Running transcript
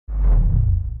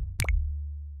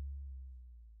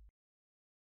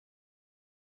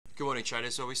Good morning,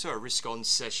 traders. Well, we saw a risk-on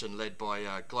session led by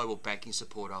global banking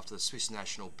support after the Swiss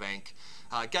National Bank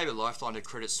gave a lifeline to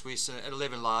Credit Suisse, and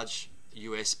 11 large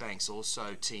US banks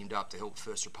also teamed up to help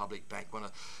First Republic Bank, one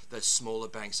of the smaller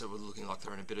banks that were looking like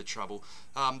they're in a bit of trouble.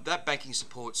 That banking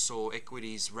support saw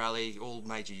equities rally, all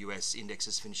major US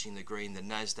indexes finishing the green, the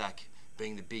Nasdaq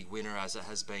being the big winner, as it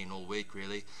has been all week,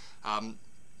 really. The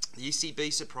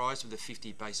ECB surprised with a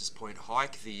 50 basis point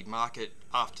hike. The market,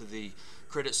 after the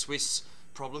Credit Suisse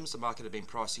problems, the market had been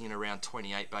pricing in around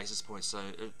 28 basis points, so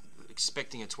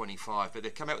expecting a 25, but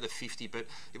they've come out with a 50, but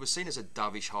it was seen as a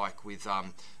dovish hike with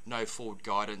no forward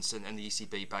guidance, and the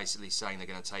ECB basically saying they're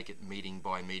going to take it meeting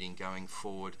by meeting going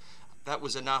forward. That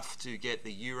was enough to get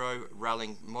the euro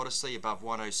rallying modestly above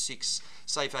 106.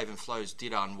 Safe haven flows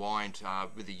did unwind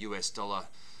with the US dollar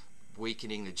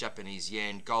weakening, the Japanese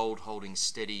yen, gold holding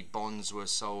steady, bonds were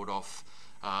sold off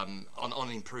on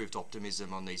improved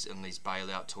optimism on these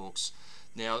bailout talks.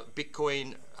 Now,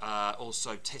 Bitcoin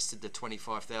also tested the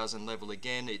 25,000 level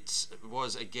again. It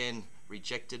was again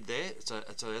rejected there.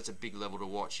 That's a big level to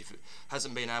watch if it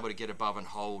hasn't been able to get above and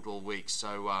hold all week.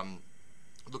 So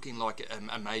looking like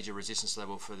a major resistance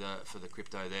level for the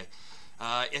crypto there.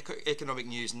 Economic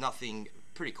news, nothing,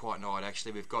 pretty quiet night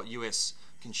actually. We've got US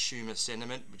consumer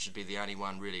sentiment, which would be the only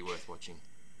one really worth watching.